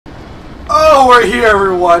So we're here,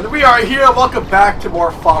 everyone. We are here. Welcome back to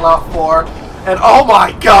more Fallout 4. And oh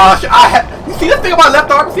my gosh, you see this thing on my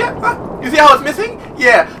left arm? See it? Huh? You see how it's missing?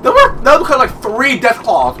 Yeah, there were like 3 death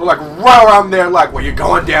claws. We're like right around there. Like, where you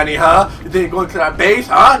going, Danny? Huh? You think you're going to that base?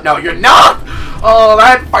 Huh? No, you're not. Oh, I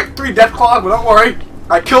had to fight 3 death claws, but don't worry,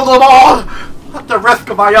 I killed them all at the risk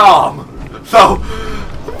of my arm. So,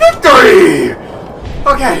 victory!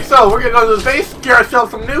 Okay, so we're gonna go to the base, get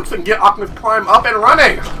ourselves some nukes, and get Optimus Prime up and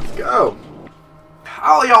running. Let's go.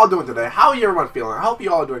 How are y'all doing today? How are everyone feeling? I hope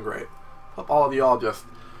you all are doing great. Hope all of y'all just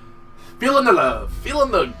feeling the love, feeling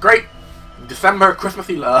the great December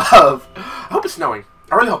Christmassy love. I hope it's snowing.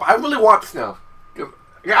 I really hope. I really want snow. I don't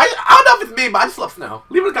know if it's me, but I just love snow.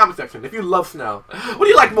 Leave it in the comment section if you love snow. What do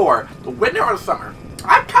you like more, the winter or the summer?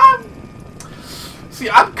 I'm kind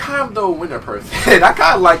of the winter person. I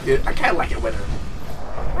kind of like it. I kind of like it winter.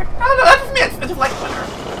 I don't know, that's just me. I just like winter.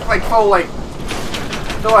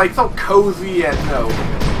 It's like so cozy and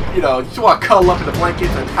you just want to cuddle up in the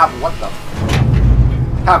blankets and have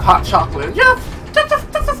have hot chocolate and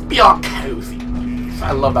just be all cozy. So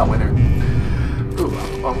I love that winter. Ooh,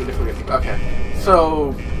 I'm gonna forget. Okay,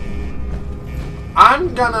 so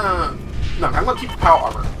I'm gonna keep the power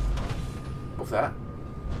armor. What's that?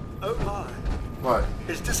 Oh my! What?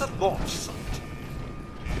 Is this a launch site?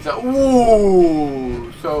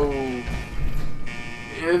 Ooh, so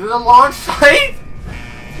is it a launch site?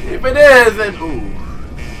 If it is, then ooh.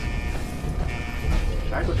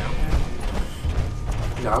 Should I go down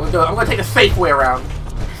there? No, I'm gonna take a safe way around.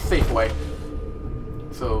 Safe way.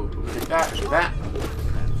 So we're gonna take that, do that.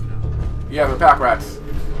 Yeah, we're pack rats.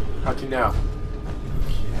 How'd you know?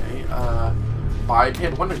 Okay,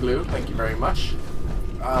 biped wonder glue, thank you very much.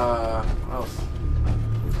 What else?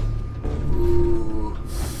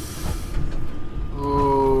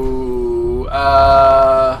 Ooh,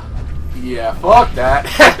 yeah, fuck that.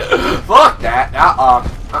 Fuck that.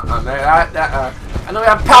 I know we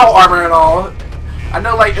have power armor and all. I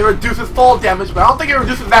know, like, it reduces fall damage, but I don't think it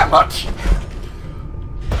reduces that much.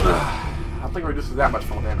 I don't think it reduces that much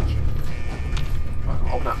fall damage.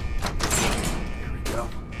 Open up. Here we go.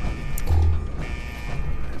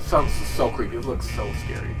 It sounds so creepy. It looks so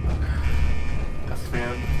scary. Dust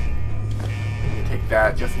fan. Take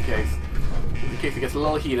that just in case. In case it gets a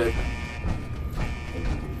little heated.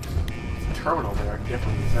 There's a terminal there.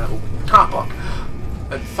 Definitely use that. Ooh, comic book.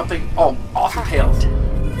 That's something. Oh, awesome tales.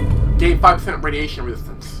 Gain 5% radiation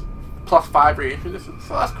resistance. Plus 5 radiation resistance.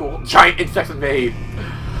 So that's cool. Giant insects invade.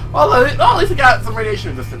 Well, at least we got some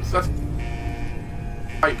radiation resistance. That's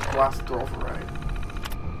right. Glass door override.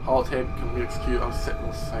 Holotape can we execute on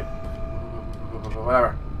sentinel site.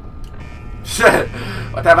 Whatever. Shit.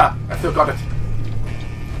 Whatever. I still got it.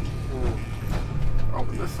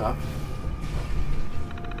 Open this up.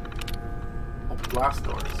 Open glass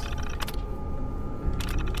doors.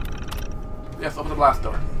 Yes, open the glass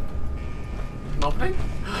door. An opening?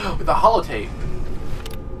 With a holotape.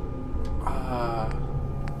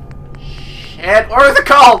 Shit, what is it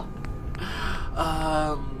called?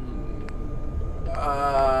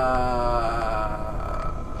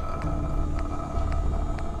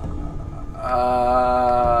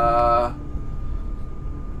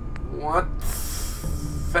 What?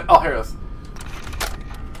 Oh, here it is.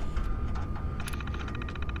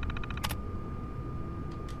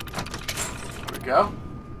 There we go.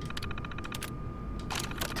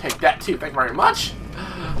 Take that too, thank you very much.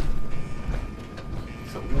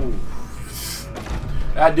 So, ooh.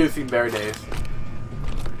 That do seem very days.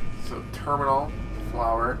 So, terminal,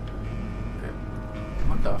 flower.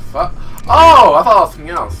 What the fuck? Oh, I thought it was something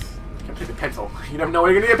else. I can take a pencil. You never know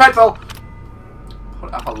when you're gonna need a pencil.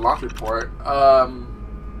 Put up a launch report.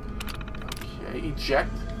 Okay,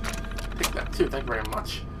 eject. Take that too, thank you very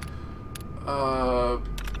much.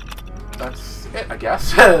 That's it, I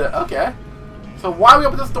guess. Okay. So why we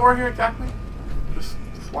open this door here exactly? Just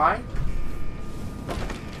why?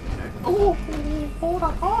 Okay. Ooh, hold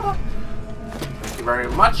on. Thank you very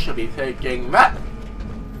much. I'll be taking that.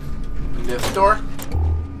 In this door.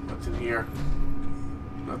 What's in here?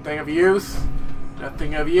 Nothing of use.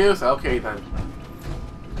 Nothing of use. Okay then.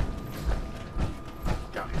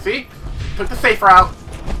 See? Took the safe route.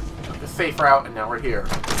 And now we're here.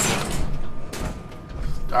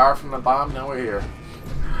 Star from the bomb, now we're here.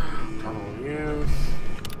 Terminal use.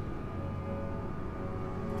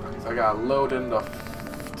 Okay, so I gotta load in the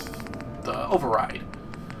override.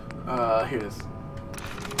 Here it is.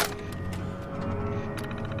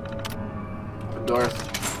 Open doors.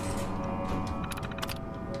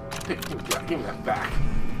 Give me that back.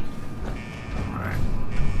 Alright.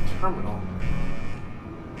 Terminal.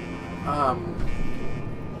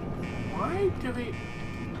 Why do we...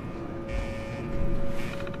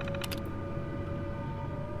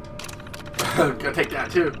 Gonna take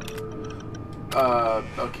that too.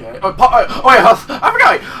 Okay. Oh, wait, I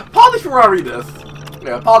forgot. Pause if you want to read this.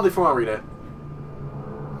 Yeah, pause if you want to read it.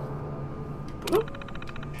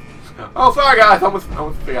 Oh, sorry guys, I almost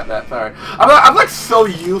forgot that. Sorry. I'm like so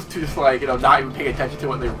used to just like, you know, not even paying attention to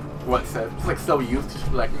what it says. Just like so used to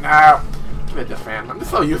just like, nah, give it this, man. I'm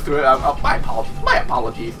just so used to it. My apologies. My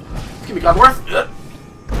apologies. Excuse me, God, where's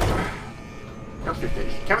Chemistry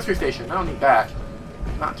station. Chemistry station. I don't need that.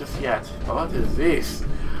 Not just yet. But what is this?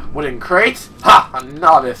 Wooden crate? Ha! A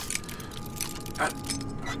novice.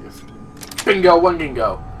 Bingo, one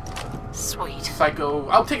bingo. Sweet. Psycho.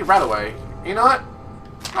 I'll take it right away. You know what?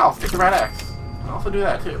 I'll stick the red X. I'll also do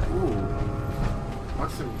that too. Ooh.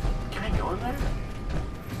 What's in? Can I go in there?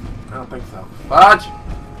 I don't think so. Fudge!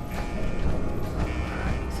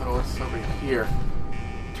 Alright, so what's over here?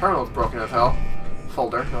 Terminal's broken as hell.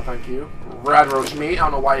 Folder, no thank you. Red roach meat, I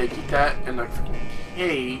don't know why you keep that in the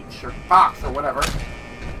cage or box or whatever.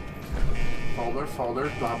 Folder,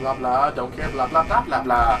 blah blah blah, don't care, blah blah blah blah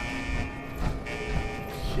blah.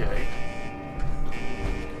 Okay.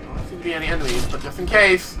 Don't seem to be any enemies, but just in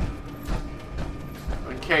case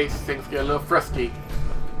things get a little frisky.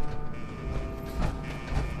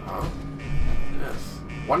 Huh? Yes.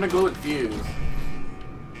 Wonder glue and fuse.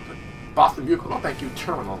 Boston Bugle, oh thank you,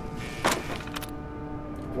 terminal.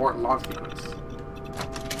 Warp launch sequence.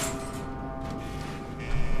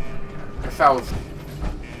 Guess that was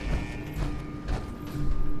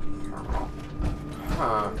terminal.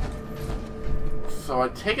 Huh. So I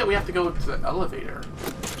take it we have to go to the elevator.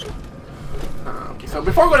 Okay, so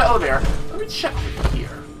before we go to the elevator, let me check over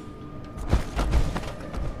here.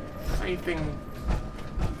 Anything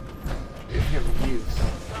of use.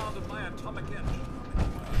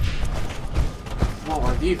 Whoa,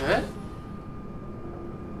 are these it?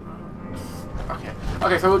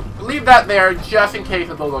 Okay, so leave that there just in case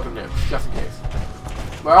of those local nukes. Just in case.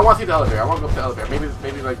 But I want to see the elevator. I want to go to the elevator.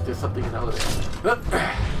 Maybe like there's something in the elevator.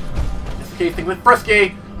 Just in case things look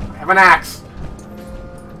frisky, I have an axe.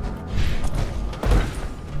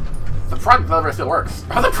 Surprised the elevator still works.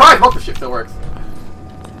 I'm surprised most of the shit still works.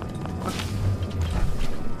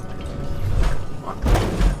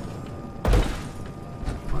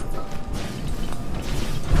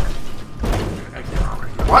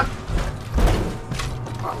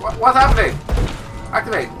 What's happening?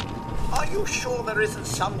 Activate. Are you sure there isn't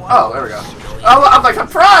someone? Oh, there we go. I'm like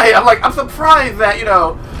surprised. I'm surprised that, you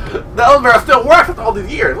know, the elevator still works after all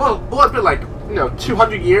these years. Well, it's been like, you know,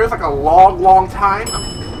 200 years, like a long time.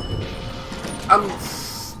 I'm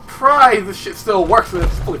surprised this shit still works and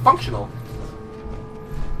it's fully functional.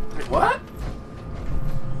 Wait, what?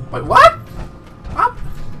 Wait, what? What?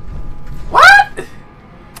 What?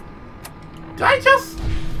 Did I just?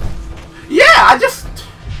 Yeah, I just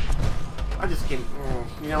can't.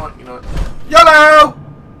 You know what? YOLO!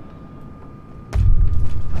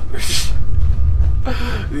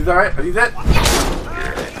 Are these alright? Are these it? I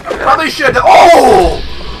probably should. Oh!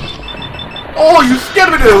 Oh, you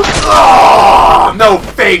scared me, dude! Oh, no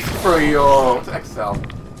face for you! What's Excel?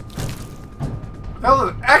 What the hell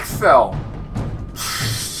is Excel?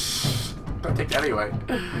 I'm gonna take that anyway.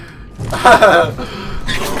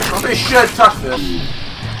 Probably should touch this.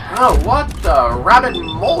 Oh, what the? Rabbit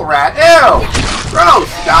mole rat? Ew! Gross!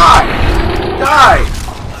 Die! Die!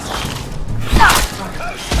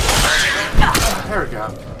 There we go.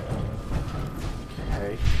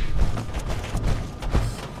 Okay.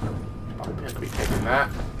 Probably have to be taking that.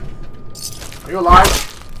 Are you alive?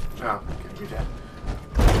 No. Okay, you're dead.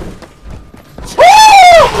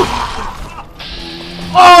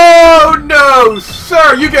 Oh no,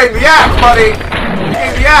 sir! You gave me the axe, buddy! You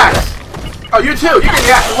gave the axe! Oh, you too! You gave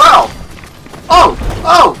the axe as well!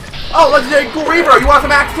 Oh, legendary cool reaver! You want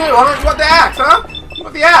some axe too? Huh? You want the axe, huh? You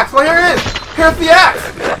want the axe? Well, here it is! Here's the axe!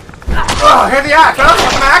 Here's the axe, huh? You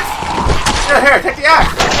want some axe? Yeah, here, take the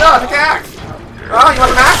axe! Take the axe! You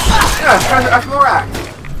want some axe? Yeah, here's more axe.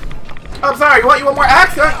 Oh, I'm sorry, you want more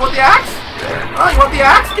axe? Huh? You want the axe? You want the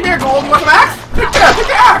axe? Come here, Gold, you want some axe? Yeah, take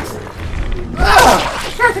the axe!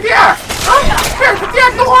 Here, take the axe! Here, take the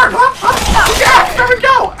axe, the horn, huh? Take the axe, there we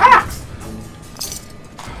go! Axe!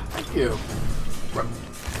 Thank you.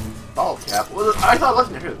 Ball cap. Well, I thought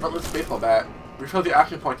legendary. Here's Butler's baseball bat. Refills the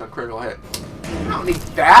action points on critical hit. I don't need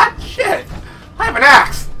that! Shit! I have an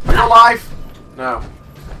axe! Are you alive? No.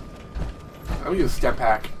 I'm gonna use a step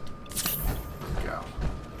pack. There we go.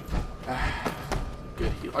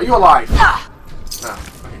 Good heal. Are you alive? No.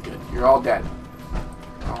 Okay, good. You're all dead.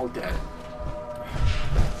 All dead.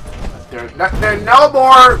 There no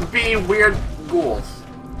more being weird ghouls.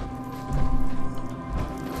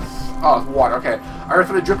 Oh, it's water. Okay. I heard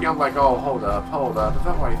something dripping. I'm like, oh, hold up. Is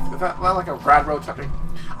that like a grad road something?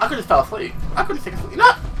 I could just fell asleep. I could just take a sleep.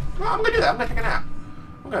 No, I'm gonna do that. I'm gonna take a nap.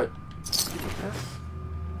 I'm gonna do this.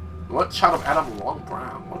 What child of Adam Long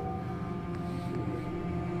Brown? What?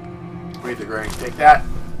 Raise the grain. Take that.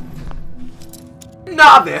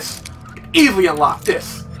 Novice. Easily unlock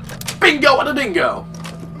this. Bingo and a dingo.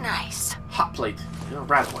 Nice. Hot plate. You know,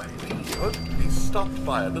 right away. Good. He stopped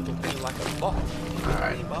by a little thing like a moth.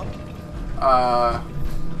 Alright.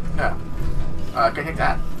 Yeah. Can I take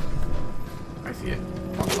that? I see it.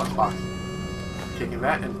 On the left box. Taking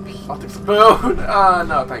that and plastic spoon.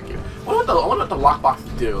 No, thank you. I wonder what the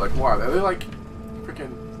lockboxes do. Like, what are they? Like,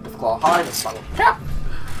 freaking disqualified? This bottle cap.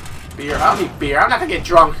 Beer. I don't need beer. I'm not gonna get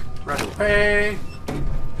drunk. Red pay.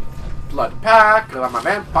 Blood pack. Because I'm a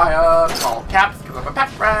vampire. All caps. Because I'm a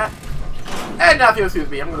pack rat. And now if you'll excuse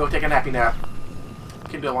me, I'm gonna go take a nappy nap.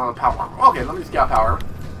 Can do it on the power armor. Okay, let me just get out power armor.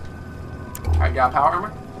 I got power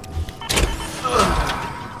armor.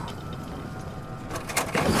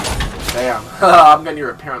 Damn. I'm gonna need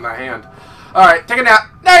repair on that hand. Alright, take a nap.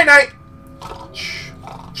 Night night!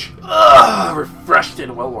 Refreshed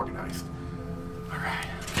and well organized. Alright.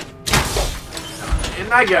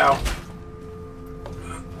 In I go.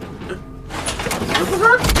 Does this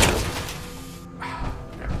hurt?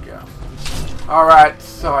 There we go. Alright,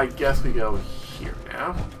 so I guess we go here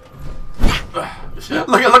now.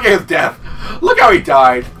 Look at his death. Look how he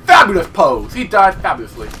died. Fabulous pose. He died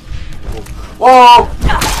fabulously. Whoa!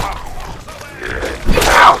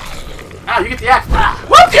 Ow! Ow, you get the axe.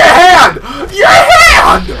 What's your hand? Your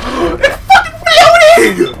hand! It's fucking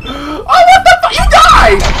floating! Oh, what the fuck? You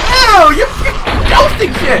died! Ew, you're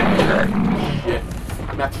ghosting shit! Shit.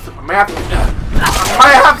 I might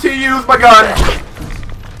have to use my gun.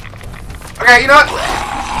 Okay, you know what?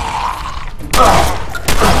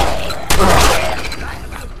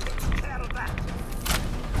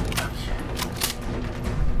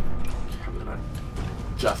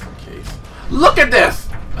 Just in case. Look at this!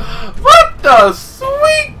 What the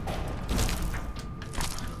sweet!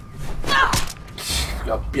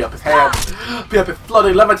 Gotta beat up his hand. Beat up his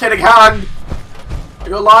floating, levitating hand! Are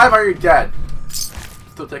you alive or are you dead? I'm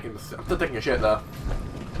still taking a shit though.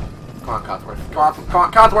 Come on, Codsworth. Come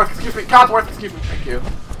on, Codsworth, excuse me. Codsworth, excuse me. Thank you.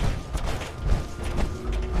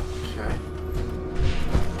 Okay.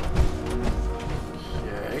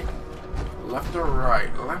 Okay. Left or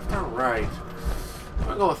right? Left or right? I'm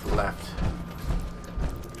gonna go with left.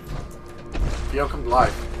 You don't come to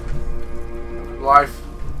life. Come to life.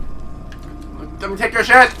 Let me take your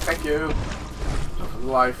shit! Thank you. Don't come to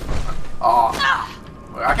life. Oh.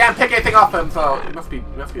 I can't pick anything off him, so he must be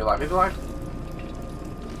alive. He's alive?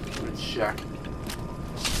 Let me check.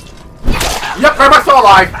 Yep, very much so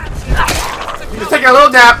alive! You just take a little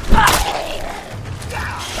nap.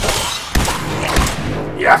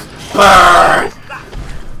 Yes! Burn!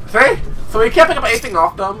 See? So we can't pick up anything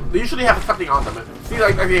off them. They usually have something on them. See,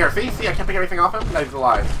 like here. See, I can't pick everything off him. Now he's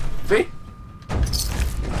alive. See?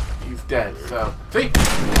 He's dead. So see?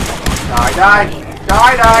 Die, die,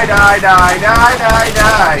 die, die, die, die, die, die,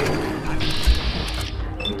 die.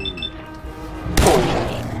 Boom,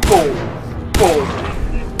 boom, boom,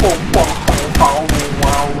 boom, boom, boom,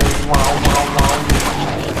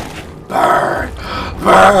 burn,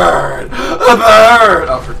 burn, burn.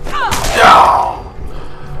 Oh,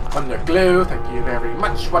 Wonder glue, thank you very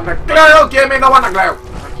much. Wonder glue, give me the wonder glue.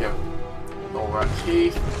 Thank you. Lower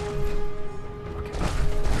teeth. Okay.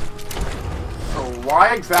 So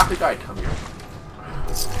why exactly did I come here?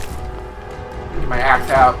 Get my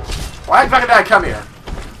axe out. Why exactly did I come here?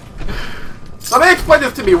 Let me explain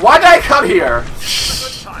this to me. Why did I come here?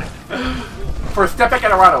 For a step back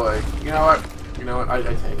and a runaway. You know what? You know what? I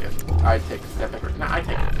take it. I take a step back. No, I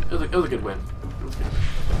take it. It was a good win. It was good.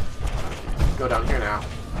 Okay, go down here now.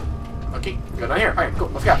 Okay, go down here. Alright, cool.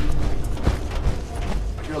 Let's go.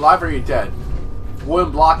 Are you alive or are you dead?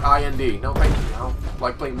 Wood block IND. No, thank you. I don't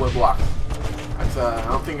like playing wood blocks. That's, I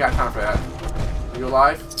don't think I got time for that. Are you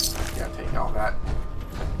alive? Yeah, take all that.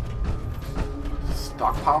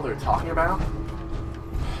 Stockpile they're talking about?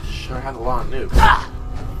 Sure has a lot of nukes.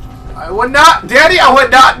 I would not, Daddy, I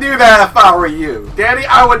would not do that if I were you. Daddy,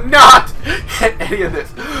 I would not hit any of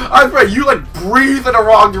this. I was afraid you like breathe in the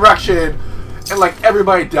wrong direction and like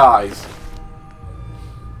everybody dies.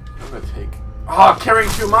 I'm gonna take, oh, carrying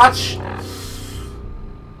too much?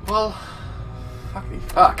 Well, fuckity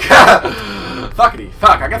fuck. Fuckity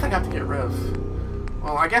fuck, I guess I have to get rid of,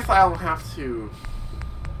 well, I guess I'll have to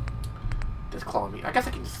disclaw me. I guess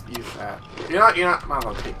I can just use that. You know what, I might as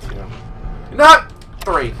well take 2. You know what?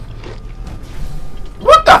 3.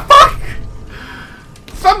 What the fuck?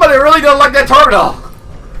 Somebody really don't like that terminal.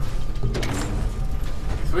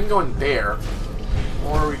 so we can go in there.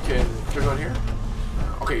 Or we can go in here?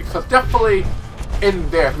 Okay, so it's definitely in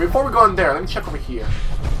there. Before we go in there, let me check over here.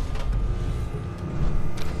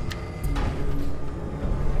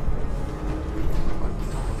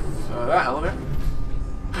 So that elevator?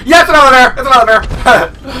 Yeah, it's an elevator! It's an elevator!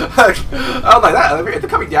 I was like, that elevator, is it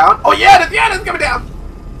coming down? Oh yeah, it's coming down!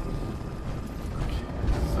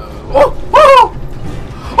 So... Oh! Oh!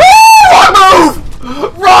 Oh! Wrong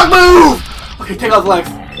move! Wrong move! Okay, take out the legs.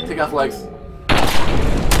 Take out the legs.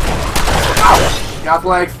 Ow! Take out the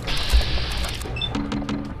legs.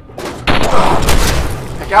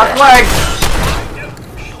 Take out the legs!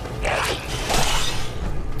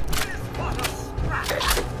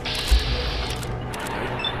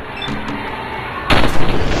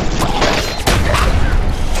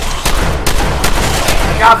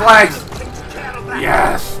 Take out the legs!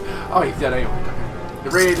 Yes! Oh, he's dead anyway.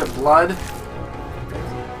 Irradiated blood.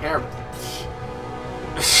 Hair.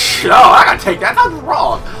 No, I gotta take that. That's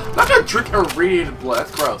wrong. I'm not gonna drink irradiated blood.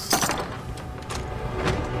 That's gross.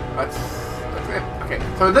 That's it. Okay,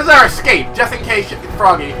 so this is our escape. Just in case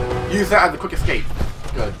Froggy use that as a quick escape.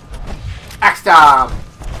 Good. Axe time.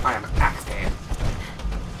 I am an axe man.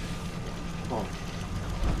 Oh.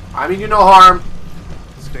 I mean you no harm.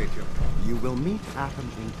 Stay tuned. You will meet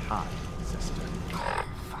Atom in time, sister. Oh,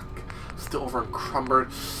 fuck. Still over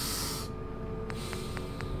encumbered.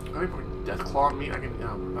 Maybe Deathclaw meat. I can,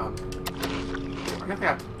 I guess I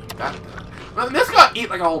have to eat that. Well, I'm just gonna eat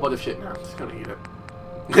like a whole bunch of shit now. I'm just gonna eat it.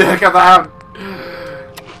 Because I have.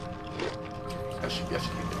 I should eat it.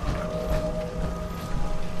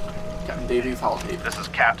 Captain Davies holiday. This is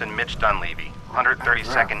Captain Mitch Dunleavy,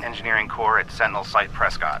 132nd Engineering Corps at Sentinel Site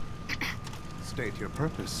Prescott. State your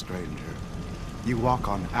purpose, stranger. You walk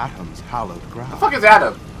on Atom's hallowed ground. The fuck is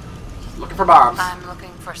Adam? Just looking for bombs. I'm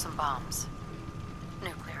looking for some bombs.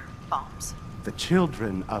 Nuclear bombs. The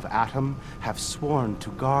children of Atom have sworn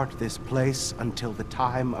to guard this place until the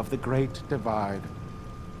time of the Great Divide.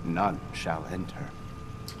 None shall enter.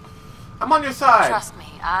 I'm on your side. Trust me,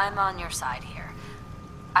 I'm on your side here.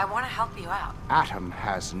 I want to help you out. Atom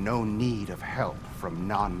has no need of help from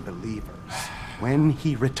non-believers. When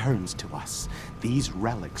he returns to us, these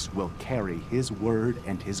relics will carry his word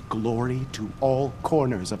and his glory to all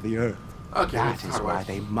corners of the earth. Okay, that is why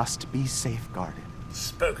they must be safeguarded.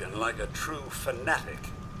 Spoken like a true fanatic.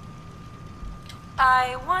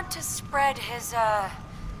 I want to spread his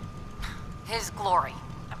glory.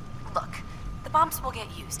 Look, the bombs will get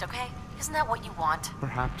used, okay? Isn't that what you want?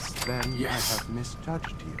 Perhaps then yes. I have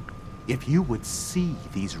misjudged you. If you would see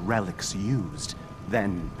these relics used,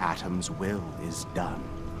 then Atom's will is done.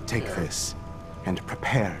 Take this and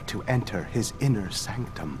prepare to enter his inner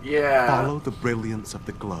sanctum. Yeah. Follow the brilliance of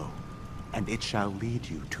the glow, and it shall lead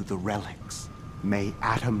you to the relics. May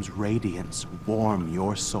Atom's radiance warm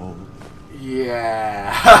your soul.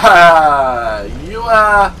 Yeah. You,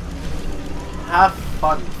 have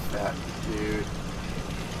fun with that, dude.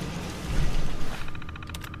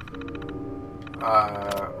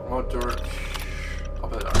 Motor.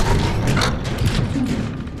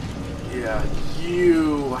 Yeah,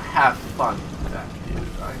 you have fun with that, dude.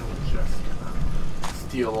 I'm just gonna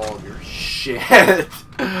steal all of your shit.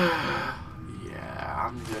 Yeah,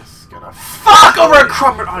 I'm just gonna fuck over a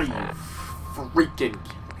crumber. Are you freaking kidding me?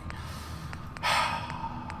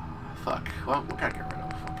 Fuck. Well, what can I get rid of?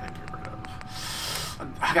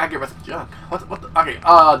 I gotta get rid of some junk. What the? Okay,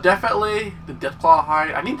 definitely the Deathclaw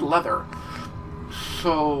hide. I need leather.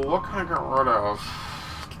 So, what can I get rid of?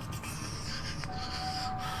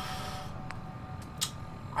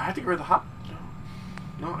 I have to get rid of the hot.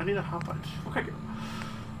 No, I need a hot punch. What can I get?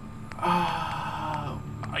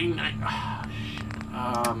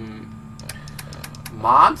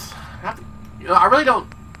 Mods? I really don't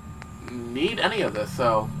need any of this,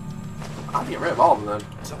 so I'll have to get rid of all of them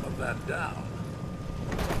then. Some of that down.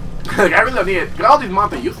 Like, I really don't need it. All these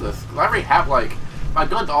mods are useless. Cause I already have, like, my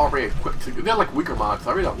guns are already equipped. They're like weaker mods, so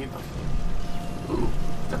I really don't need them. Ooh,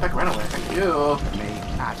 step back right away. Thank you. May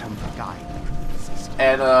Atom guide you, sister.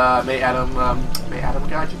 And may Adam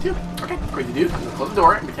guide you too. Okay, crazy dude. I'm gonna close the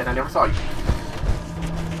door and pretend I never saw you.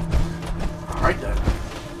 All right then.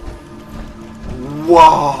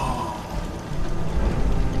 Whoa!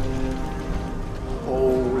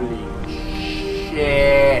 Holy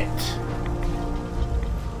shit!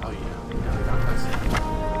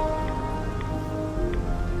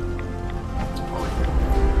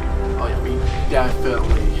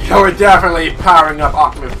 We're definitely powering up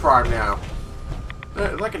Optimus Prime now.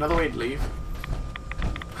 Like another way to leave.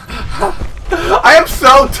 I am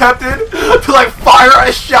so tempted to like fire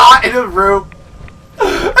a shot in the room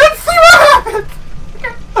and see what happens.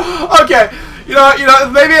 Okay, You know,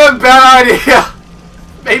 maybe a bad idea.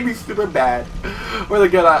 Maybe super bad. We're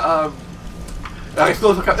gonna okay,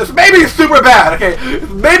 it's maybe super bad. Okay, it's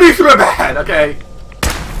maybe super bad. Okay.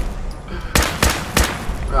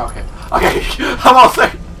 Okay. Okay. I'm all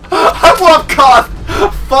saying. I want cost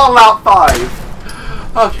Fallout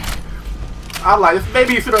 5. Okay. I'm like, this may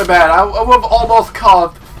be super bad. I would have almost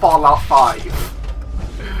called Fallout 5.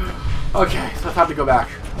 Okay, so it's time to go back.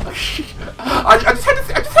 I just had to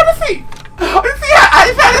see. I just had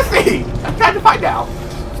to see. I just had to find out.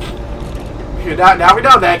 Okay, now we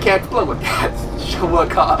know that I can't explode with that. I want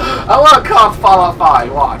to call Fallout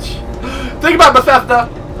 5. Watch. Think about Bethesda.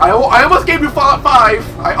 I almost gave you Fallout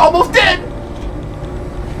 5. I almost did.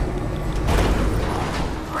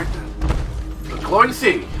 Alright then. The glowing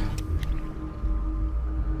sea.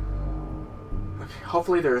 Okay,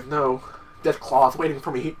 hopefully there's no death claws waiting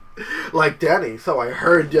for me. Like Danny. So I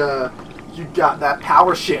heard you got that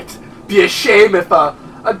power shit. Be a shame if a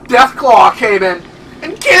death claw came in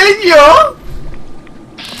and killed you.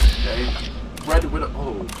 Okay. Red Widow.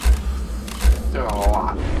 Oh. There's a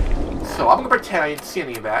lot. So I'm gonna pretend I didn't see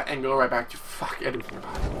any of that and go right back to fuck everything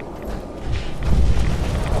about it.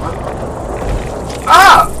 What?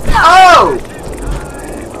 Ah! Oh!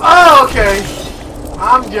 Oh, okay.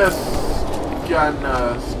 I'm just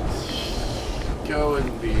gonna go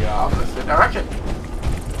in the opposite direction.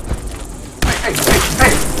 Hey!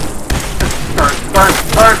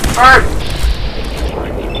 Burn!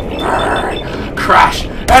 Crash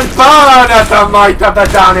and burn at the might of the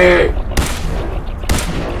Donny!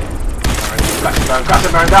 Crash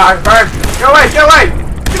and burn, die, burn! Get away! Get away!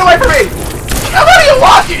 Get away from me! What do you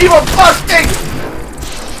want, you evil busting?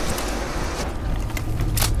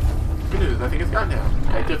 Good news, I think it's gone now.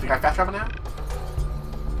 I do think I fast travel now?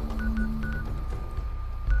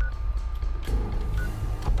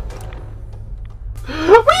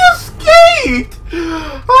 We escaped!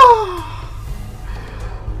 Oh.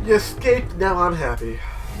 You escaped, now I'm happy.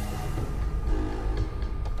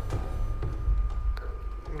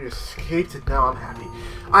 We escaped and now I'm happy.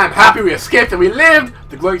 I am happy we escaped and we lived!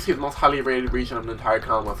 The glowing sea is the most highly rated region of the entire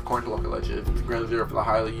Commonwealth, according to local legends. It's ground zero for the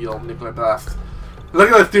highly yield nuclear blast. Look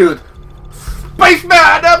at this dude!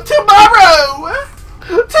 Spaceman of tomorrow!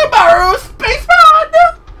 Tomorrow, Spaceman!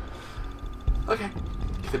 Okay,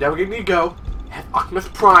 so now we're gonna need to go. Have Optimus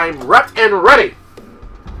Prime repped and ready!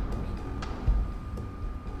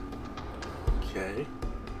 Okay.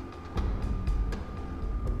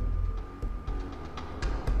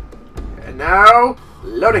 And now,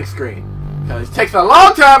 loading screen. Because it takes a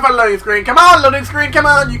long time for loading screen. Come on, loading screen, come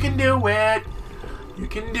on, you can do it. You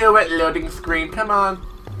can do it, loading screen, come on.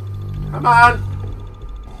 Come on.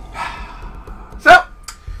 So,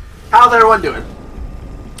 how's everyone doing?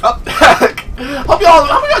 Oh, hope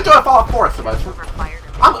y'all enjoy Fallout 4 so much.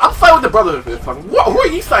 I'm siding with the Brotherhood for this one. Who are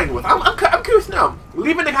you siding with? I'm curious now.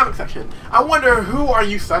 Leave in the comment section. I wonder who are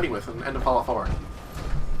you siding with in the Fallout 4.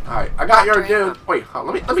 Alright, I got your dude. Wait,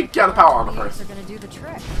 let me get the power armor first. They're gonna do the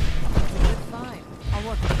trick. Fine. I'll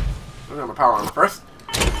work with you. I'm gonna get my power armor first.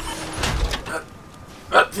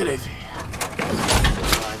 Today's.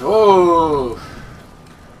 Alright, oh.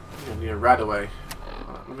 I'm gonna need a right away.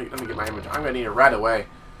 Let me get my image. I'm gonna need a right away.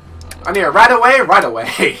 I need a right away, right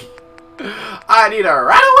away. I need a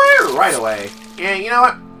right away. And you know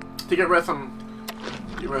what? To get rid of some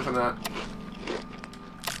of that.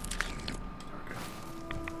 Okay.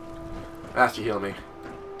 That should heal me.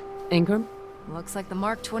 Ingram? Looks like the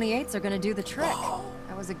Mark 28s are gonna do the trick.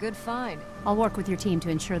 That was a good find. I'll work with your team to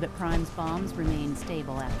ensure that Prime's bombs remain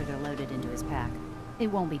stable after they're loaded into his pack. It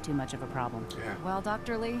won't be too much of a problem. Yeah. Well,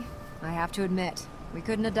 Dr. Lee, I have to admit, we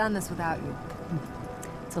couldn't have done this without you.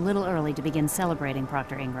 It's a little early to begin celebrating,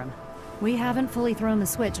 Proctor Ingram. We haven't fully thrown the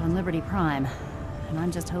switch on Liberty Prime, and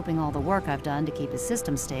I'm just hoping all the work I've done to keep his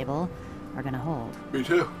system stable are gonna hold. Me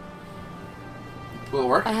too. Will it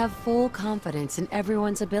work? I have full confidence in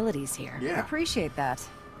everyone's abilities here. Yeah. Appreciate that.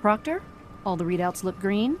 Proctor, all the readouts look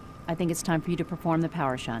green. I think it's time for you to perform the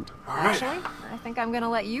power shunt. All right. Actually, I think I'm gonna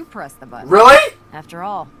let you press the button. Really? After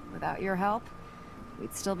all, without your help,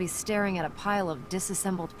 we'd still be staring at a pile of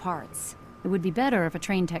disassembled parts. It would be better if a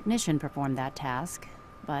trained technician performed that task,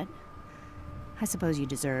 but I suppose you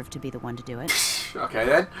deserve to be the one to do it. Okay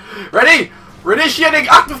then. Ready? We're initiating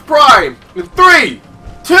Optimus Prime in 3,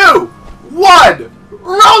 2, 1.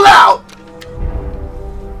 Roll out!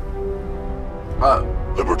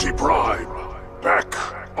 Liberty Prime, back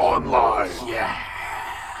online. Yeah.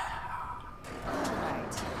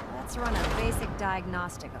 Right. Let's run a basic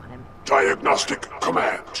diagnostic on him. Diagnostic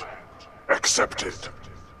command accepted.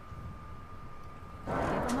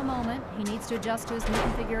 Give him a moment. He needs to adjust to his new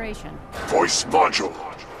configuration. Voice module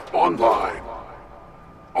online.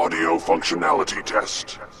 Audio functionality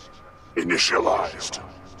test. Initialized.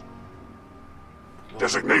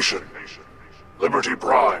 Designation. Liberty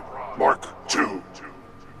Prime, Mark II.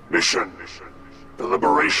 Mission. The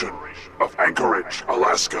liberation of Anchorage,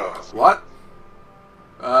 Alaska. What?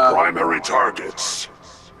 Primary targets.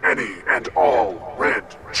 Any and all red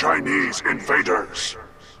Chinese invaders.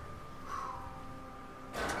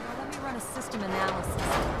 Let me run a system analysis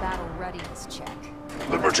and battle readiness check.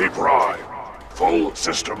 Liberty Prime. Full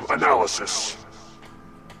system analysis.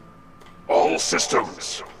 All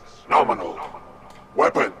systems. Nominal.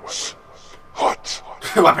 Weapons. Hot.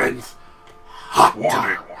 Weapons. Hot.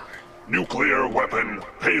 Warning. Nuclear weapon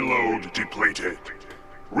payload depleted.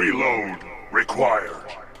 Reload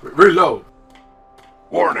required. Reload.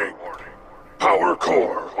 Warning. Power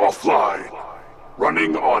core offline.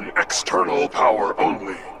 Running on external power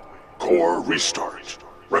only. Core restart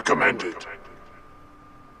recommended.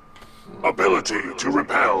 Ability to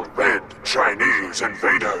repel red Chinese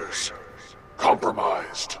invaders.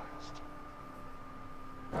 Compromised.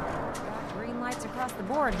 Green lights across the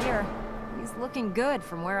board here. He's looking good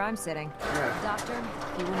from where I'm sitting. Yeah. Doctor,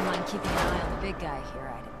 if you wouldn't mind keeping an eye on the big guy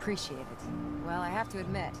here, I'd appreciate it. Well, I have to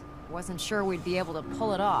admit, wasn't sure we'd be able to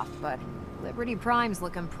pull it off, but Liberty Prime's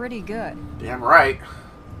looking pretty good. Damn right.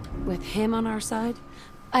 With him on our side,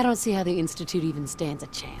 I don't see how the Institute even stands a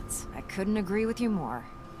chance. I couldn't agree with you more.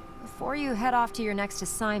 Before you head off to your next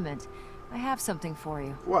assignment, I have something for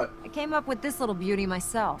you. What? I came up with this little beauty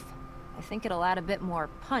myself. I think it'll add a bit more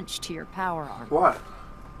punch to your power armor. What?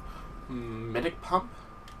 Medic pump?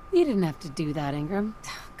 You didn't have to do that, Ingram.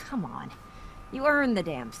 Come on. You earned the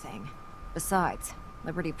damn thing. Besides,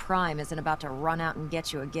 Liberty Prime isn't about to run out and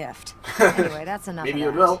get you a gift. Anyway, that's enough Maybe of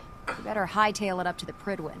you that. will. You better hightail it up to the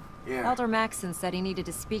Pridwin. Yeah. Elder Maxson said he needed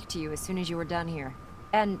to speak to you as soon as you were done here.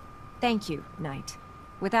 And thank you, Knight.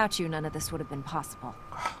 Without you, none of this would have been possible.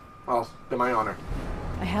 Well, it's been my honor.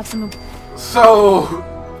 I have some... So,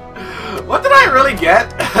 what did I really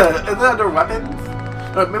get? Is it under weapons?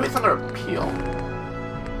 No, maybe it's under appeal.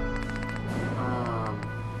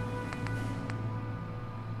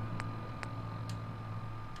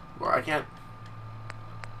 Well, I can't...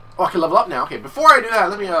 Oh, I can level up now. Okay, before I do that,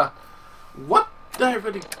 let me, what did I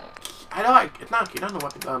really... I know it's not under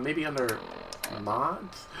weapons. Maybe under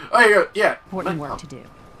mods? Oh, yeah. Important work to do,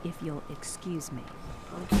 if you'll excuse me.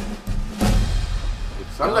 Okay.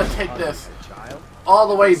 So I'm gonna take this all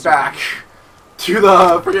the way back to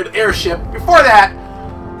the friggin' airship. Before that,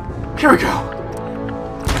 here we go.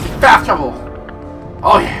 Fast travel.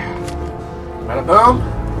 Oh yeah. Bada boom.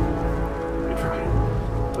 Good try.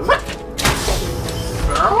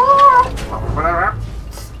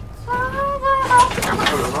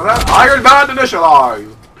 Iron Band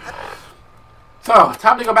initialized. So,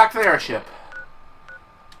 time to go back to the airship.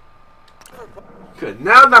 Good.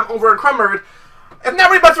 Now that I'm over encumbered, it's not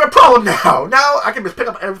really much of a problem now. Now I can just pick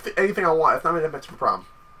up anything I want. It's not really much of a problem.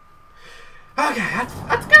 Okay,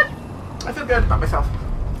 that's good. I feel good about myself.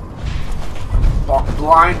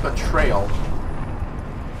 Blind betrayal.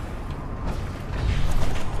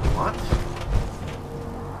 What?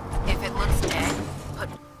 If it looks dead, put...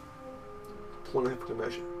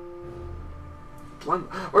 Information.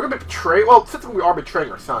 We're gonna betray. Well, since we are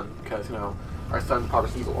betraying our son, because you know our son's part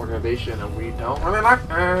of an evil organization, and we don't really like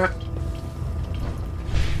that.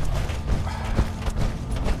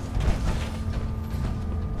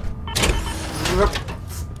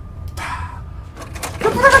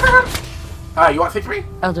 You want to say to me?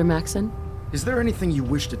 Elder Maxson? Is there anything you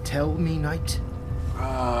wish to tell me, Knight?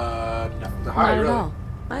 Nothing to hide, Not at really. all.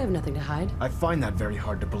 I have nothing to hide. I find that very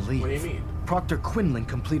hard to believe. What do you mean? Proctor Quinlan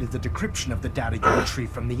completed the decryption of the data you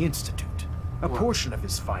retrieved from the Institute. A portion of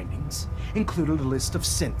his findings included a list of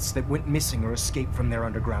synths that went missing or escaped from their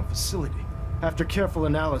underground facility. After careful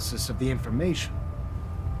analysis of the information,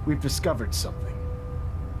 we've discovered something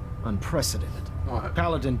unprecedented. What?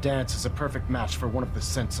 Paladin Dance is a perfect match for one of the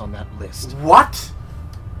synths on that list. What?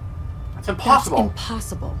 That's impossible. That's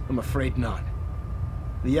impossible. I'm afraid not.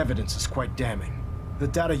 The evidence is quite damning. The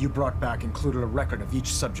data you brought back included a record of each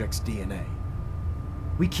subject's DNA.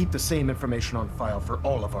 We keep the same information on file for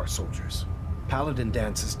all of our soldiers. Paladin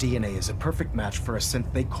Dance's DNA is a perfect match for a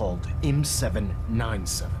synth they called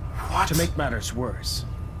M797. What? To make matters worse,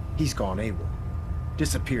 he's gone AWOL.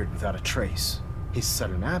 Disappeared without a trace. His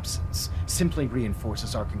sudden absence simply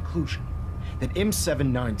reinforces our conclusion that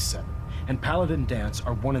M797 and Paladin Dance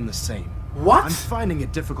are one and the same. What? I'm finding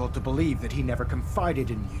it difficult to believe that he never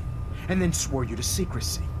confided in you, and then swore you to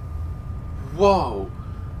secrecy. Whoa.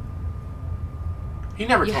 He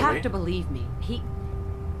never You told me. have to believe me.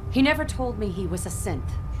 He never told me he was a synth.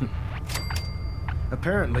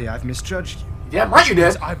 Apparently, I've misjudged you. Yeah, right, you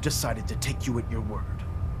did. I've decided to take you at your word.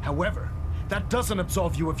 However, that doesn't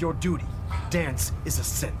absolve you of your duty. Dance is a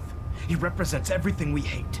synth. He represents everything we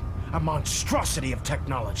hate. A monstrosity of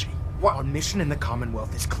technology. What? Our mission in the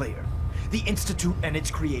Commonwealth is clear. The Institute and its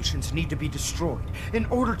creations need to be destroyed in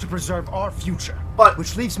order to preserve our future. But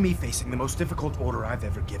which leaves me facing the most difficult order I've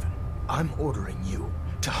ever given. I'm ordering you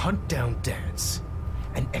to hunt down Dance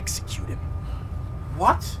and execute him.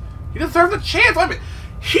 What? He deserves a chance. Wait a minute.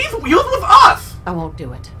 He was with us. I won't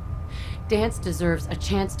do it. Dance deserves a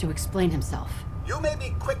chance to explain himself. You may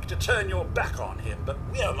be quick to turn your back on him, but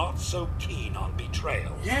we are not so keen on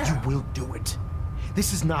betrayal. Yeah. You will do it.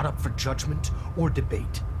 This is not up for judgment or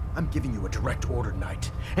debate. I'm giving you a direct order,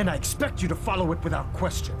 Knight, and I expect you to follow it without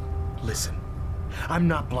question. Listen, I'm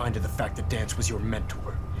not blind to the fact that Dance was your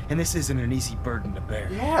mentor, and this isn't an easy burden to bear.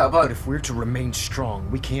 Yeah, but if we're to remain strong,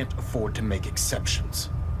 we can't afford to make exceptions.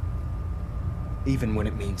 Even when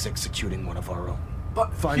it means executing one of our own.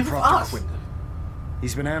 But find he's with Proctor us. Quinlan.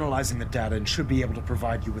 He's been analyzing the data and should be able to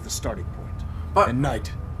provide you with a starting point. But and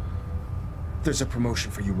Knight, there's a promotion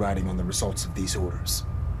for you riding on the results of these orders.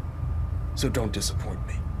 So don't disappoint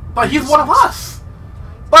me. But he's one of us.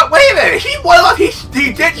 But wait a minute, he one of us.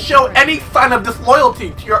 He didn't show any sign of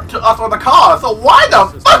disloyalty to us or the cause. So why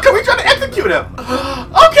the fuck are we trying to execute him?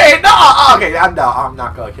 Okay, no, okay, no, I'm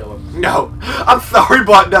not gonna kill him. No, I'm sorry,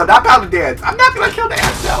 but no, not about the Dance. I'm not gonna kill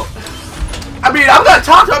Dance. No. I mean, I'm gonna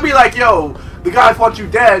talk to him and be like, yo, the guys want you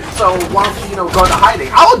dead, so why don't you, go into hiding?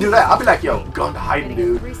 I will do that. I'll be like, yo, go into hiding,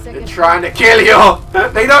 dude. They're trying to kill you.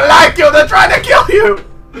 They don't like you. They're trying to kill you.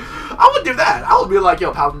 I would do that. I would be like,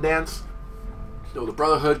 yo, Paladin Dance. The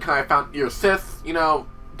Brotherhood kind of found you're a Sith. The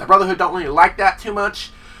Brotherhood don't really like that too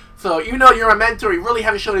much. So even though you're a mentor, you really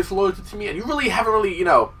haven't shown any loyalty to me, and you really haven't really,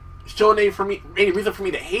 shown any reason for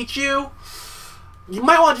me to hate you. You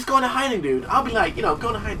might want to just go into hiding, dude. I'll be like, go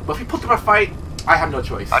into hiding. But if you put up a fight, I have no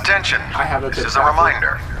choice. Attention. I have no choice. This is a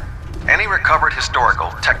reminder. Any recovered historical,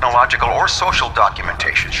 technological, or social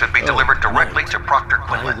documentation should be delivered directly to Proctor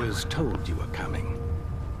Quinlan. I was told you were coming.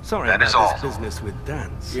 Sorry that about is all. this business with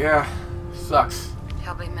Dance. Yeah, sucks.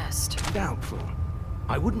 He'll be missed. Doubtful.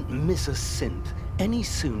 I wouldn't miss a synth any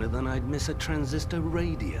sooner than I'd miss a transistor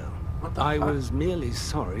radio. What the I fuck? was merely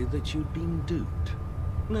sorry that you'd been duped.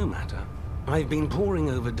 No matter. I've been poring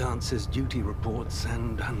over Dance's duty reports,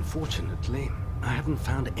 and unfortunately, I haven't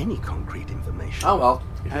found any concrete information. Oh well.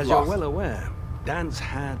 As you're well aware, Dance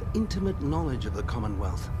had intimate knowledge of the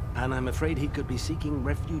Commonwealth, and I'm afraid he could be seeking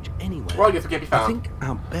refuge anywhere. Well, I guess it can't be found. I think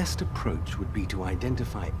our best approach would be to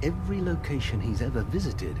identify every location he's ever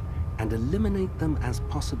visited and eliminate them as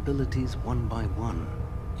possibilities one by one.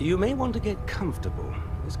 You may want to get comfortable.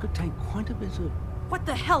 This could take quite a bit of... What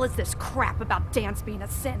the hell is this crap about Dance being a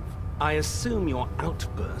synth? I assume your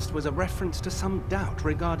outburst was a reference to some doubt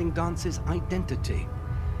regarding Dance's identity.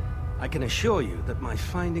 I can assure you that my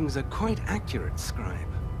findings are quite accurate, Scribe.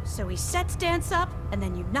 So he sets Dance up, and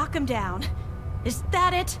then you knock him down. Is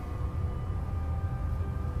that it?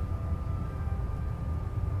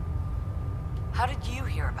 How did you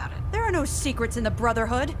hear about it? There are no secrets in the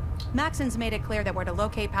Brotherhood. Maxon's made it clear that we're to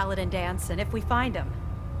locate Paladin Dance, and if we find him,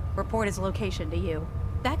 report his location to you.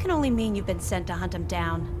 That can only mean you've been sent to hunt him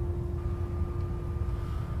down.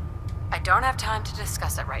 I don't have time to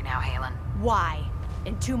discuss it right now, Halen. Why?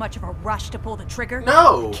 In too much of a rush to pull the trigger?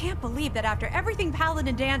 No! I can't believe that after everything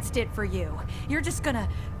Paladin Dance did for you, you're just gonna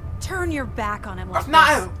turn your back on him like this.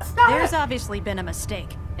 That's not There's it. obviously been a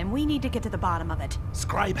mistake, and we need to get to the bottom of it.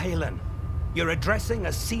 Scribe Halen, you're addressing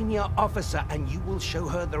a senior officer, and you will show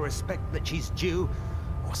her the respect that she's due,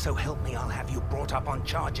 or so help me, I'll have you brought up on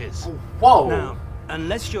charges. Whoa! Now,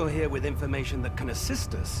 unless you're here with information that can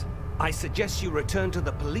assist us, I suggest you return to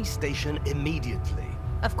the police station immediately.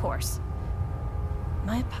 Of course.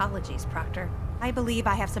 My apologies, Proctor. I believe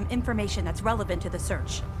I have some information that's relevant to the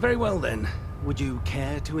search. Very well then. Would you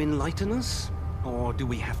care to enlighten us? Or do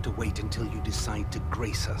we have to wait until you decide to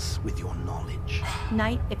grace us with your knowledge?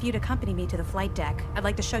 Knight, if you'd accompany me to the flight deck, I'd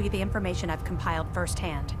like to show you the information I've compiled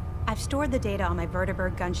firsthand. I've stored the data on my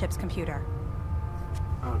Vertibird gunship's computer.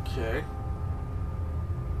 Okay.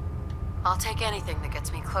 I'll take anything that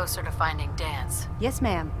gets me closer to finding Dance. Yes,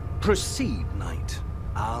 ma'am. Proceed, Knight.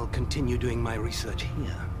 I'll continue doing my research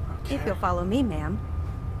here. Okay. If you'll follow me, ma'am.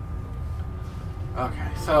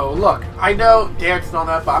 Okay, so look, I know Dance and all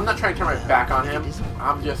that, but I'm not trying to turn my back on him.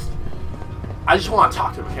 I just want to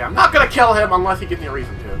talk to him, okay? I'm not gonna kill him unless he gives me a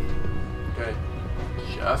reason to. Okay?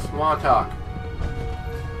 Just want to talk.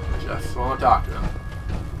 Just want to talk to him.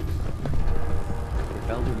 If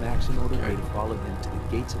Elder Maxim ordered me to follow him to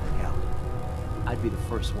the gates of hell, I'd be the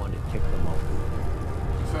first one to kick them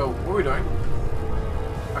open. So, what are we doing?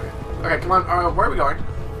 Okay. Okay, come on. Where are we going?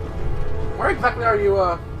 Where exactly are you,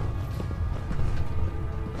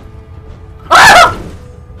 Ah!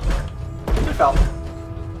 You fell.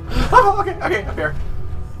 Oh, okay, okay, up here.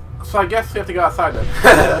 So I guess we have to go outside then.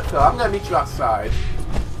 So I'm gonna meet you outside.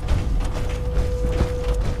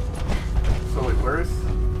 So wait, where is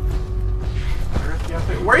the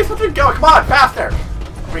outside? Where are you supposed to go? Come on, faster!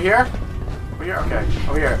 Over here? Over here? Okay,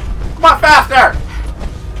 over here. Come on, faster!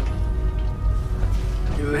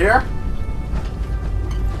 Is it here?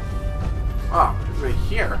 Oh, it's right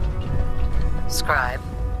here. Scribe.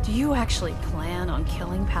 Do you actually plan on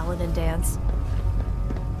killing Paladin Dance?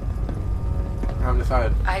 I haven't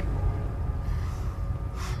decided. I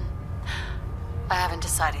haven't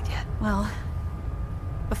decided yet. Well,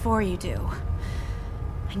 before you do,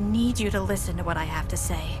 I need you to listen to what I have to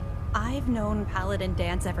say. I've known Paladin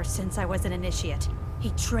Dance ever since I was an initiate. He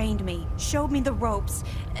trained me, showed me the ropes,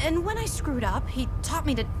 and when I screwed up, he taught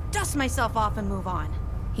me to dust myself off and move on.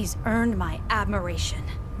 He's earned my admiration,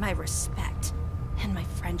 my respect, and my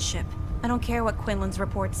friendship. I don't care what Quinlan's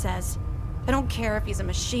report says. I don't care if he's a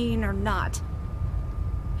machine or not.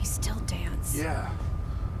 He still Dance. Yeah.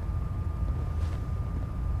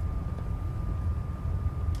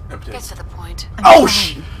 Get to the point. Oh,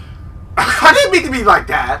 I didn't mean to be like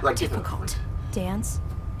that. Like difficult. Dance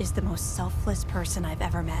is the most selfless person I've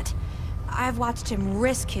ever met. I've watched him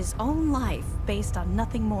risk his own life based on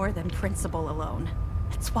nothing more than principle alone.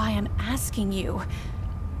 That's why I'm asking you,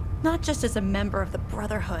 not just as a member of the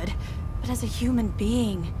Brotherhood, but as a human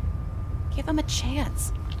being. Give him a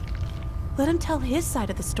chance. Let him tell his side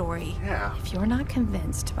of the story. Yeah. If you're not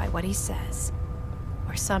convinced by what he says,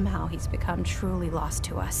 or somehow he's become truly lost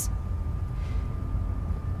to us,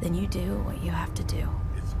 then you do what you have to do.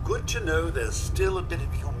 It's good to know there's still a bit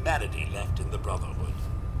of humanity left in the Brotherhood.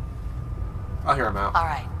 I'll hear him out. All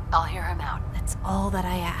right, I'll hear him out. That's all that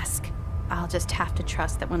I ask. I'll just have to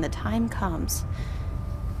trust that when the time comes,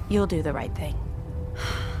 you'll do the right thing.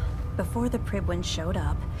 Before the Pribwins showed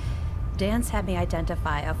up, Dance had me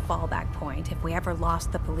identify a fallback point if we ever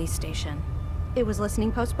lost the police station. It was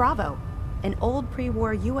Listening Post Bravo, an old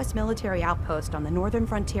pre-war US military outpost on the northern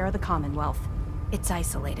frontier of the Commonwealth. It's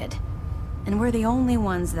isolated, and we're the only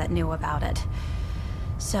ones that knew about it.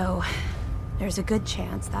 So, there's a good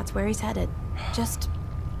chance that's where he's headed. Just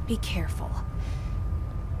be careful.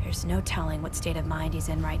 There's no telling what state of mind he's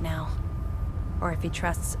in right now, or if he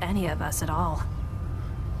trusts any of us at all.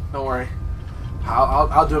 Don't worry.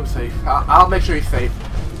 I'll do him safe. I'll make sure he's safe.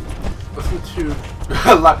 Listen to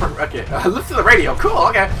okay. Listen to the radio. Cool.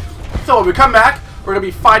 Okay. So when we come back, we're gonna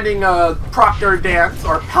be finding Proctor Dance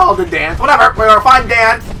or Paladin Dance, whatever. We're gonna find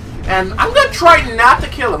Dance, and I'm gonna try not to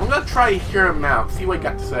kill him. I'm gonna try to hear him out, see what he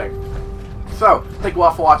got to say. So thank you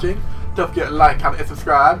all for watching. Don't forget to like, comment, and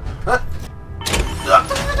subscribe.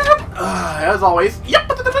 As always, yep.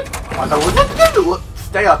 I know what to do.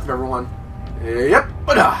 Stay up, everyone. Yep.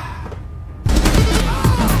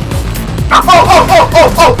 Oh!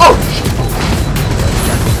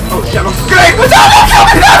 Oh shit, I'm great!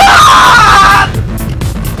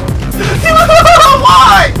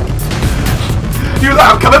 Why? You're like,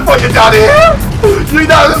 I'm coming for you, Johnny! You're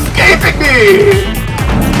not escaping me!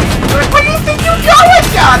 Where do you think you're going,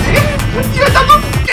 Johnny? You're not